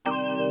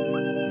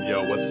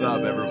Yo, what's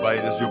up, everybody?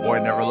 This is your boy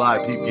Never Lie,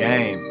 Peep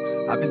Game.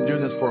 I've been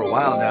doing this for a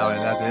while now, and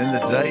at the end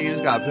of the day, you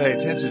just gotta pay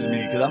attention to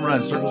me, because I'm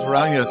running circles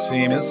around your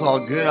team. It's all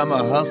good. I'm a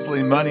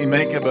hustling money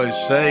maker, but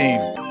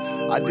shame.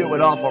 I do it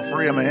all for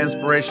free. I'm an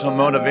inspirational,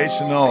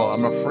 motivational.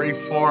 I'm a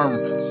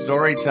free-form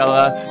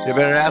storyteller. You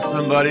better ask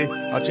somebody.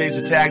 I'll change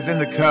the tags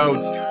and the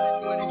codes.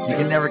 You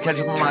can never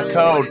catch up on my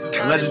code. The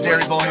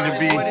legendary's only to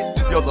be,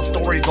 the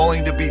story's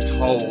only to be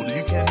told.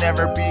 You can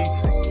never be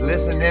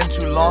listening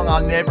too long.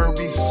 I'll never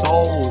be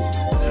sold.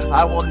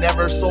 I will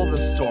never sold the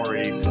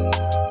story.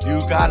 You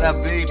gotta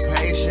be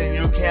patient.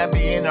 You can't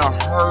be in a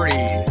hurry.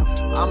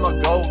 I'm a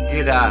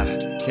go-getter.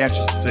 Can't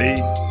you see?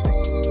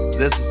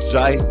 This is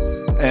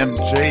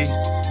JMG.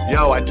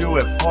 Yo, I do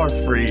it for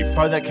free,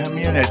 for the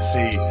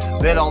community.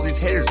 Let all these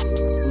haters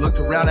look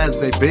around as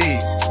they be.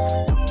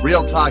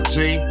 Real talk,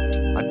 G.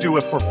 I do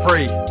it for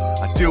free.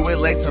 I do it,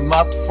 lace them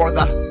up for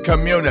the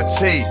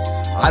community.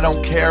 I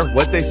don't care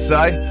what they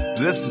say.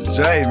 This is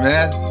Jay,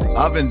 man.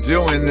 I've been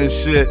doing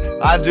this shit.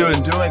 I do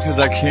it cause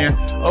I can.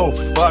 Oh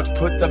fuck,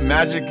 put the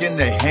magic in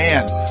their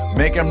hand.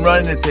 Make them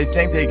run if they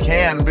think they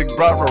can. Big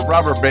brother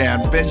rubber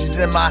band. Benji's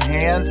in my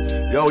hands.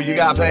 Yo, you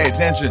gotta pay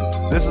attention.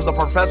 This is the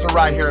professor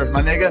right here,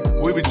 my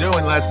nigga. We be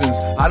doing lessons.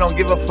 I don't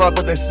give a fuck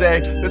what they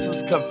say. This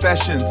is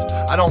confessions.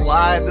 I don't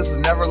lie. This is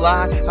never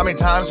lie. How many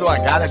times do I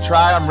gotta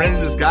try? I'm reading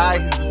this guy.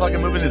 He's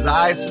fucking moving his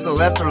eyes to the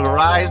left or the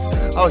right.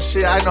 Oh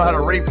shit, I know how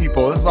to read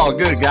people. This is all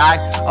good, guy.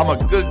 I'm a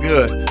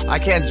good. I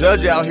can't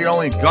judge out here.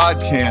 Only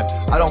God can.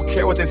 I don't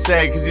care what they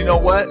say, cause you know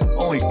what?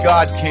 Only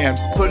God can.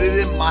 Put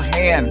it in my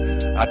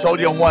hand. I told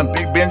you I want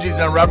big Benjis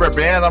and a rubber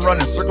band. I'm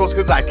running circles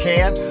cause I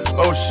can.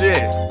 Oh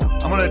shit.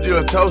 I'm gonna do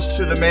a toast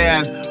to the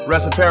man.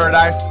 Rest in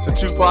paradise. To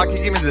Tupac, he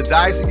gave me the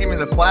dice, he gave me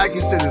the flag, he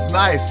said it's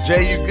nice.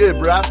 Jay, you good,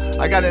 bruh?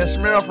 I got an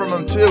instrumental from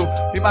him too.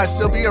 He might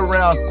still be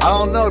around. I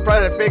don't know,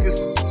 probably to fake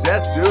his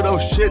death, dude. Oh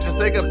shit, just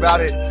think about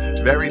it.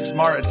 Very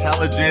smart,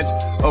 intelligent.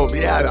 Oh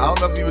yeah, I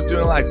don't know if he was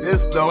doing like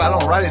this though. I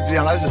don't write it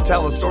down, I just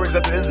tell the stories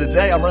at the end of the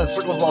day. I'm running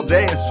circles all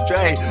day, it's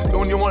Jay.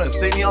 When you wanna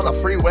see me on the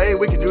freeway,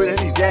 we can do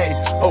it any day.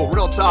 Oh,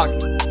 real talk.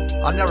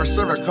 I'll never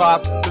serve a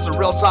cop. This is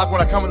real talk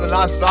when I come in the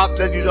non-stop.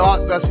 Then you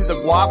don't, I see the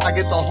guap. I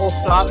get the whole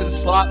stop and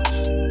slop.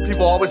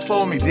 People always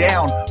slowing me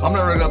down. I'm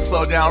never gonna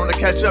slow down. I'm gonna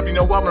catch up. You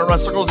know what? I'm gonna run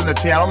circles in the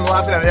town. I'm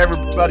laughing at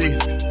everybody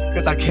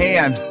because I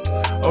can.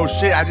 Oh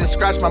shit, I just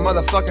scratched my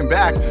motherfucking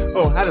back.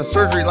 Oh, I had a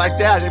surgery like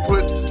that. They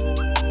put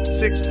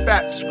 6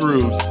 fat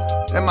screws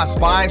in my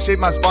spine, shaped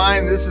my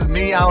spine. This is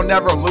me. I'll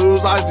never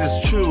lose. I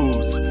just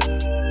choose.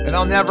 And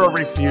I'll never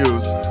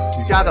refuse.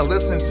 You gotta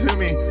listen to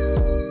me.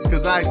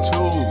 Cause I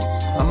tools.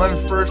 I'm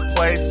in first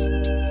place.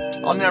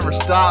 I'll never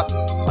stop.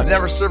 I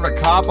never serve a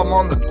cop. I'm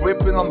on the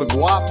whip and on the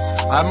guap.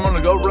 I'm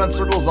gonna go run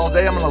circles all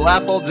day. I'm gonna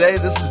laugh all day.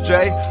 This is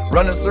Jay,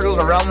 running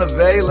circles around the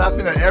bay,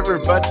 laughing at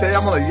everybody.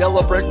 I'm on the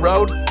yellow brick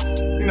road.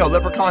 You know,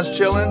 leprechauns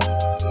chilling.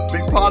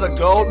 Big pot of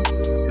gold.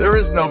 There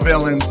is no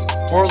villains.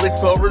 4-leaf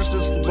clovers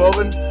just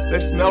woven.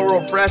 They smell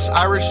real fresh,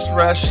 Irish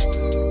fresh.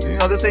 You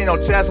know, this ain't no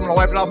test. I'm gonna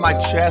wipe it off my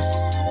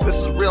chest.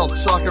 This is real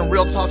talk, and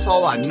real talk's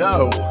all I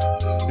know.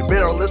 You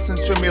better listen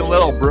to me,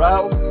 little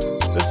bro.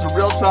 This is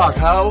real talk,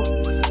 ho.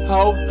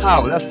 Ho,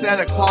 ho. That's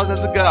Santa Claus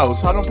as it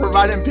goes. I don't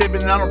provide in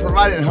pimpin' and I don't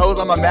provide in hoes.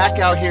 I'm a Mac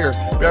out here.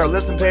 Better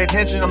listen, pay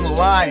attention, I'm the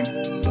line.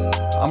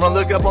 I'm gonna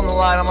look up on the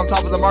line. I'm on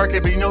top of the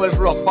market, but you know it's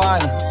real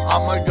fine.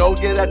 I'm gonna go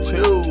get that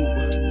too.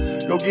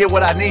 Go get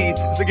what I need.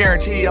 It's a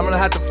guarantee. I'm gonna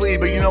have to flee,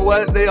 but you know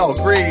what? They all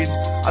agreed.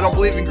 I don't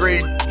believe in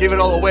greed. Give it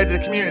all away to the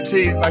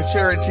community. My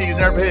charities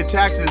never paid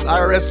taxes.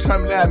 IRS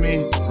coming at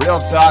me. Real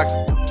talk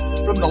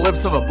from the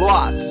lips of a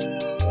boss.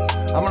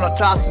 I'm gonna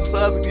toss this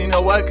up, you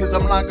know what? Cause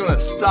I'm not gonna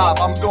stop.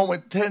 I'm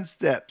going 10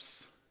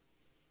 steps.